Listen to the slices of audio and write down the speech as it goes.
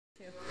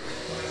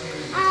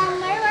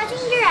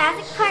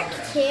Jurassic Park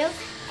 2,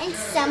 and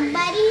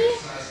somebody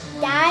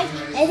died,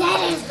 and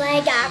then his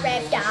leg got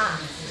ripped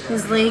off.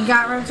 His leg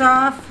got ripped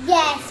off?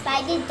 Yes,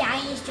 by the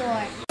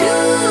dinosaur.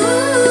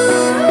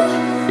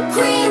 Ooh,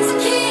 queens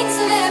and kings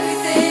of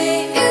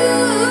everything.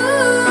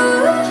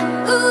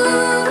 Ooh,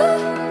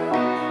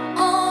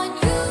 on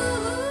you.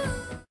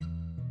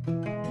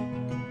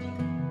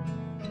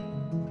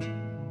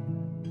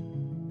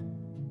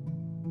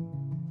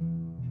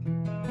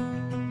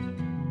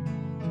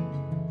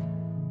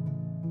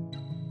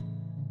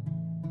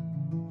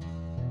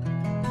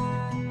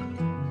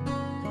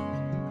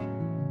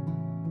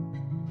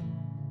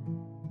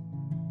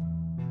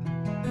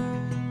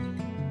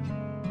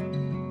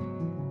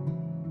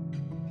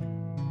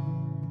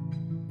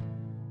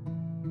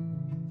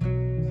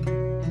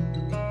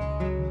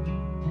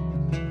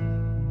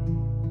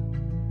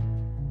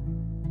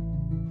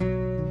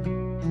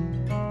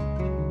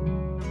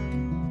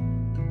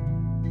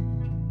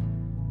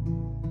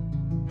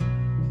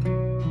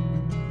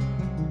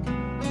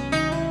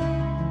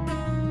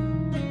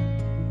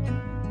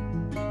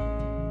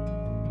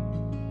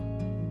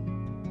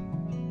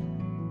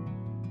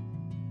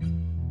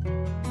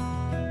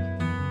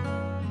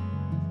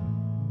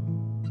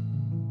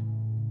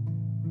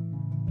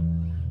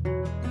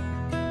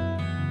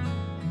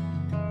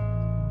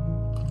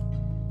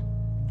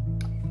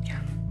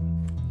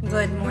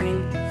 Good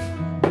morning.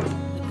 The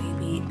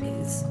baby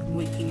is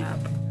waking up.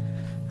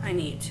 I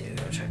need to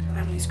go check on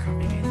him. He's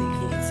crying. I think he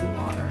needs some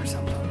water or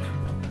something.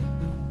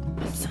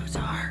 It's so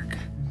dark.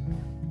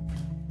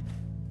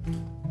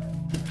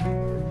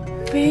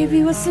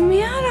 Baby, what's the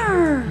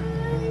matter?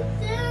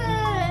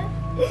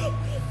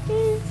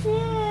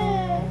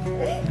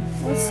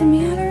 What's the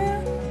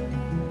matter?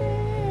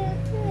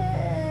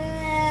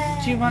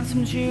 Do you want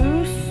some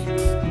juice?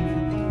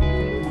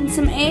 And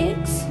some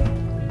eggs?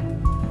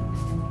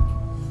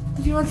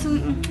 Do you want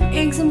some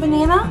eggs and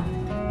banana?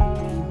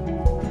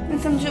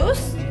 And some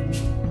juice?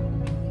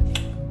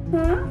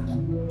 Huh?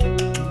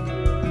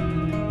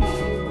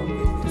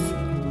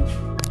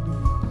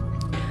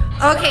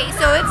 Okay,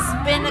 so it's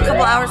been a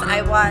couple hours.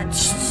 I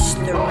watched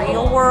The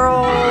Real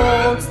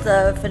World,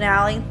 the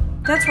finale.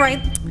 That's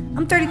right.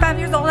 I'm 35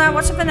 years old and I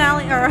watched the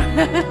finale, or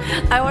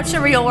I watched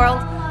The Real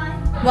World.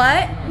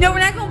 What? No, we're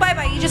not going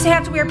bye-bye. You just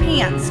have to wear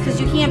pants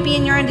because you can't be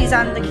in your undies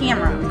on the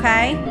camera,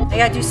 okay? I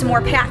gotta do some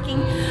more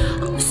packing.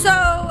 So,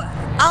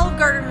 Olive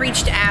Garden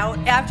reached out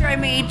after I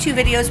made 2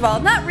 videos. Well,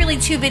 not really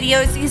 2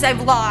 videos because I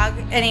vlog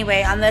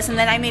anyway on this, and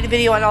then I made a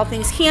video on All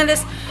Things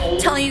Candace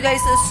telling you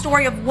guys the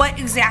story of what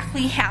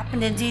exactly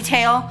happened in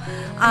detail.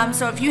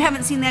 So if you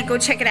haven't seen that, go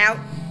check it out.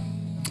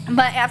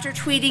 But after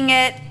tweeting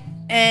it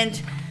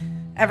and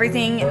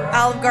everything,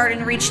 Olive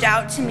Garden reached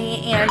out to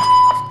me and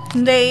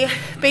they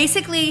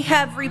basically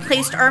have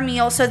replaced our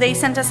meal. So they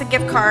sent us a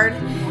gift card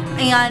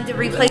and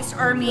replaced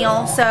our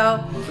meal.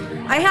 So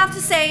I have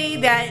to say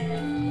that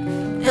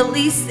at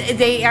least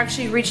they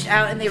actually reached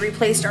out and they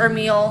replaced our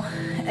meal.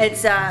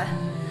 It's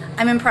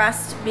I'm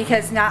impressed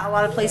because not a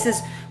lot of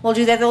places will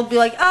do that. They'll be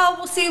like, oh,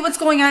 we'll see what's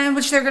going on,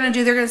 which they're gonna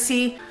do. They're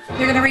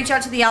gonna reach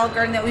out to the Olive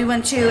Garden that we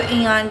went to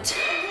and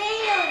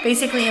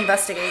basically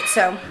investigate.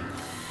 So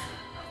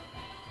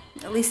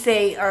at least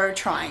they are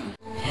trying.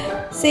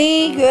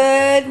 Say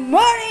good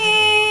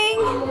morning.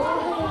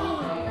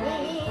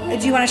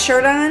 Do you want a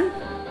shirt on?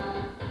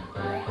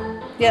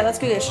 Yeah, let's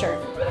go get a shirt.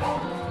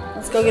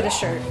 Let's go get a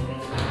shirt.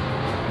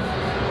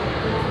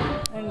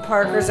 And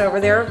Parker's over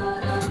there.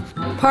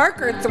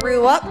 Parker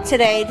threw up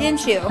today,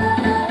 didn't you?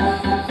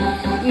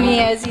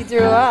 Yes, he threw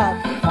up.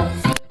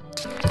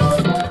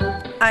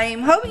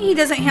 I'm hoping he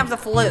doesn't have the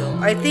flu.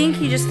 I think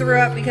he just threw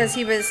up because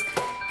he was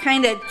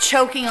kind of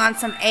choking on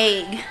some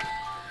egg.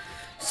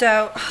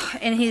 So,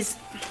 and he's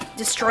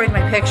destroyed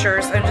my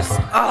pictures. I'm just,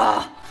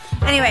 oh.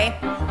 Anyway,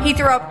 he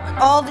threw up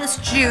all this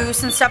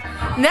juice and stuff.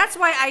 And that's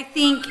why I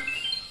think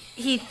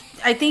he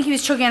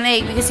was choking on an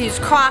egg because he was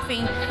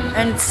coughing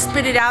and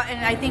spit it out.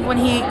 And I think when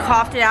he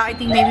coughed it out, I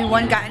think maybe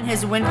one got in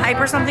his windpipe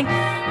or something.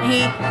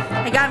 And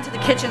I got him to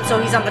the kitchen,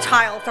 so he's on the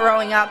tile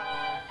throwing up.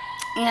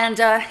 And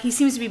he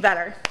seems to be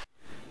better.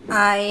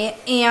 You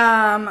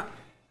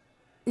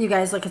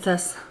guys, look at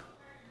this.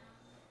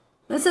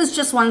 This is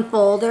just one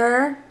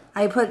folder.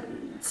 I put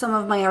some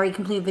of my already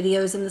complete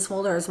videos in this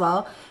folder as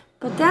well.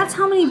 But that's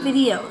how many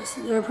videos.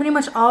 They're pretty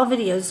much all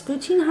videos.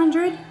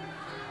 1,500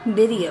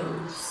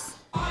 videos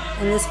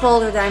in this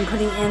folder that I'm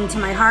putting into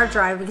my hard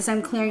drive because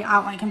I'm clearing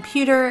out my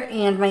computer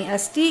and my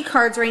SD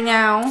cards right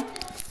now.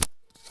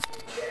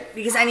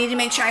 Because I need to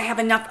make sure I have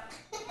enough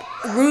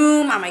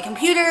room on my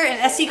computer and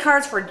SD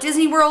cards for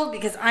Disney World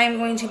because I'm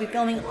going to be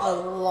filming a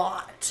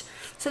lot.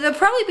 So there'll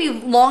probably be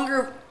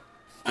longer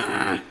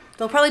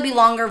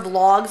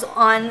vlogs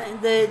on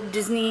the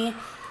Disney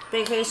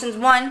vacations.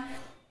 One,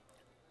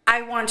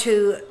 I want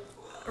to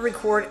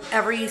record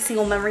every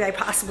single memory I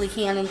possibly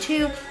can. And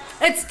 2,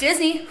 it's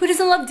Disney. Who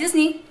doesn't love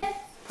Disney?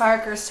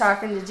 Parker's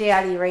talking to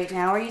Daddy right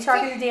now. Are you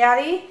talking to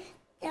Daddy?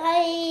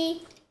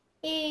 Daddy.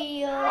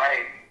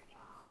 Hi.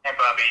 Hey,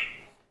 Bubby.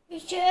 You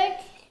should.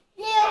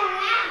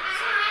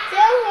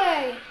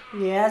 Silver.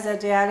 Yeah, is that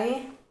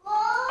Daddy?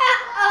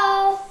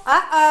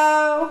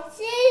 Uh-oh.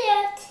 See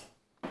it.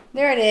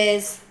 There it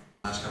is.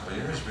 Last couple of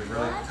years, we've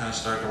really kind of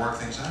started to work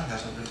things out,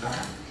 hasn't it been done?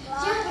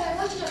 Yeah, but I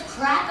want you to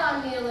crack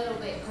on me a little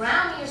bit,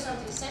 ground me or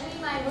something, send me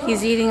my room.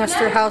 He's eating us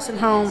through house and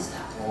home.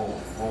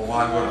 Well,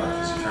 why would I?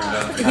 Because it turned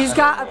out He's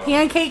got a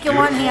pancake in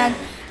one hand,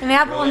 an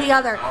apple in the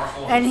other.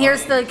 And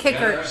here's the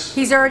kicker.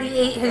 He's already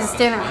ate his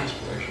dinner.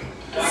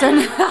 So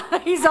now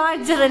he's on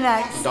to the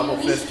next. Double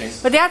fisting.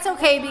 But that's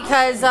okay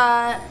because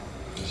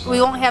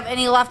we won't have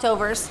any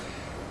leftovers.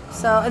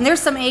 So, and there's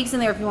some eggs in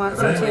there if you want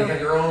some you got too.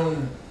 your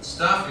own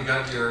stuff, you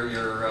got your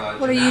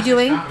What are you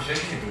doing?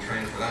 competition, you've been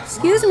training for that.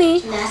 Excuse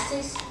me.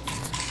 Gymnastics.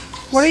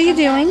 What are you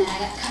doing? I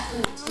got cut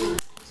food too.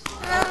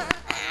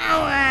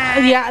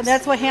 Yeah,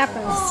 that's what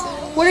happens.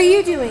 What are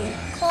you doing?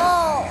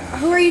 Call.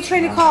 Who are you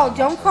trying to call?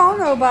 Don't call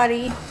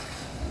nobody.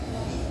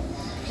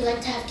 You like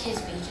to have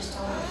kids, but you just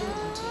don't want to be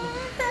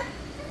with them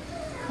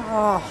too.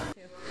 Oh.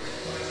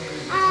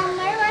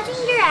 We're watching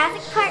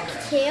Jurassic Park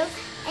 2,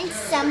 and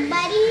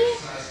somebody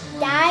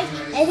died,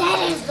 and then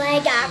his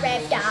leg got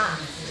ripped off.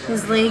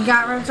 His leg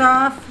got ripped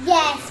off?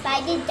 Yes,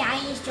 by the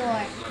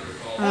dinosaur.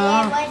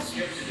 And it was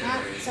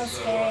not so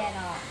scary at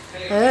all.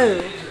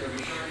 Oh.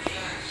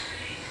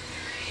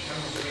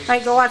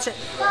 Alright, go watch it.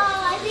 Well,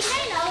 I think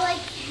I know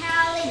like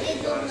how they did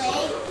the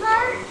leg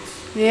part.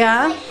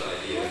 Yeah? Like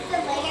with the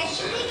leg, I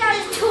think they got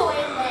a toy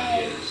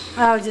leg.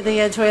 Oh, did they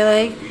get a toy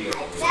leg?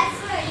 That's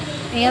what I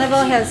think.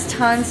 Annabelle has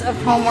tons of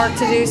homework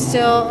to do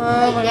still.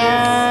 Oh my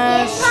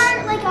This gosh.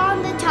 part like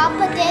on the top,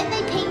 but then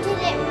they painted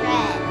it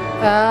red.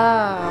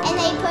 Oh. And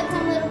they put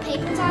some little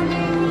papers on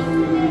there and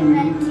painted it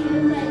red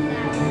too, like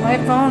that. My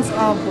phone's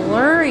all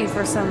blurry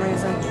for some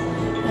reason.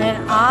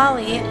 And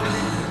Ollie,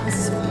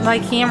 my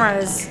camera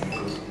is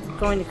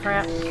going to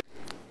crap. If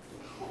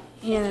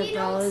you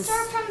Annabelle don't is...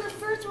 start from the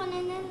first one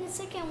and then the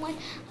second one,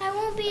 I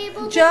won't be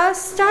able to.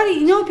 Just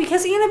study. No,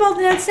 because Annabelle,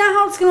 that's not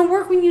how it's going to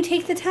work when you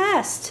take the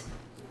test.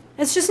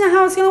 It's just not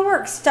how it's going to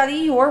work. Study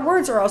your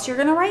words or else you're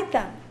going to write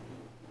them.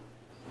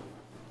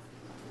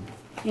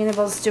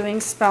 Annabelle's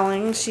doing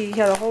spelling. She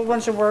had a whole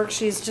bunch of work.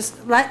 She's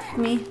just, let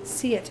me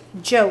see it.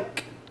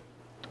 Joke.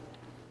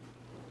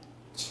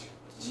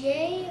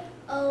 J-O-K-E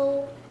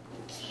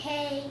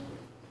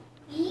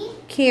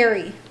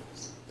Carrie.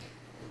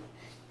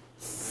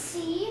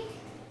 C-A-R-R-Y.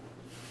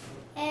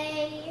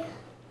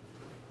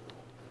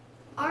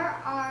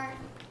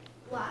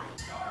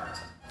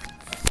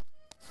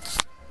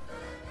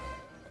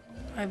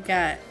 I've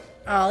got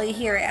Ollie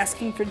here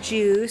asking for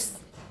juice.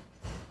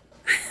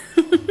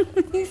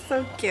 He's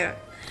so cute.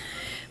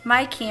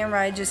 My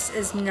camera just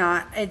is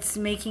not, it's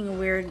making a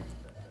weird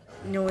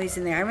noise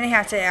in there. I'm going to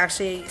have to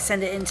actually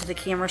send it into the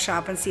camera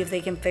shop and see if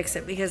they can fix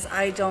it because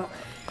I don't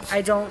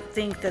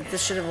think that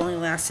this should have only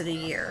lasted a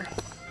year.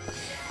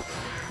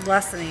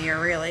 Less than a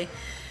year, really.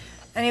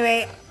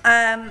 Anyway,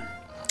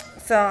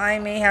 so I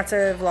may have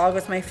to vlog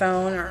with my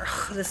phone or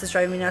this is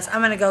driving me nuts. I'm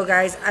going to go,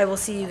 guys. I will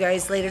see you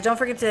guys later. Don't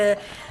forget to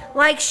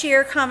like,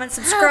 share, comment,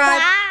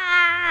 subscribe. Bye.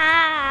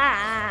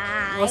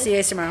 We'll see you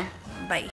guys tomorrow.